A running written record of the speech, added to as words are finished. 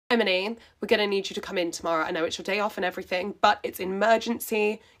Emily, we're going to need you to come in tomorrow. I know it's your day off and everything, but it's an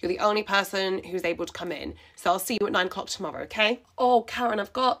emergency. You're the only person who's able to come in. So I'll see you at 9 o'clock tomorrow, okay? Oh, Karen,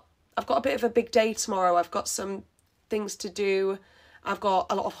 I've got a bit of a big day tomorrow. I've got some things to do. I've got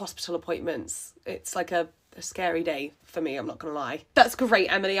a lot of hospital appointments. It's like a scary day for me, I'm not gonna lie. That's great,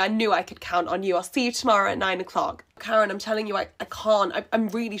 Emily. I knew I could count on you. I'll see you tomorrow at 9 o'clock. Karen, I'm telling you, I can't. I'm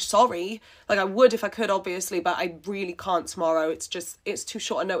really sorry. Like, I would if I could, obviously, but I really can't tomorrow. It's too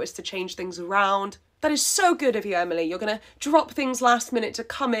short a notice to change things around. That is so good of you, Emily. You're gonna drop things last minute to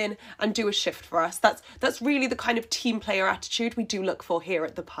come in and do a shift for us. That's really the kind of team player attitude we do look for here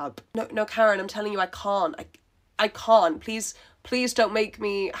at the pub. No, Karen, I'm telling you, I can't. I can't. Please don't make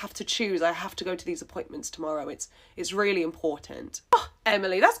me have to choose. I have to go to these appointments tomorrow. It's really important. Oh,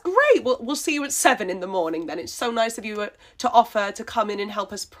 Emily, that's great. We'll see you at 7 in the morning then. It's so nice of you to offer to come in and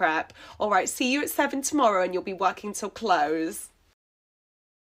help us prep. All right, see you at 7 tomorrow and you'll be working till close.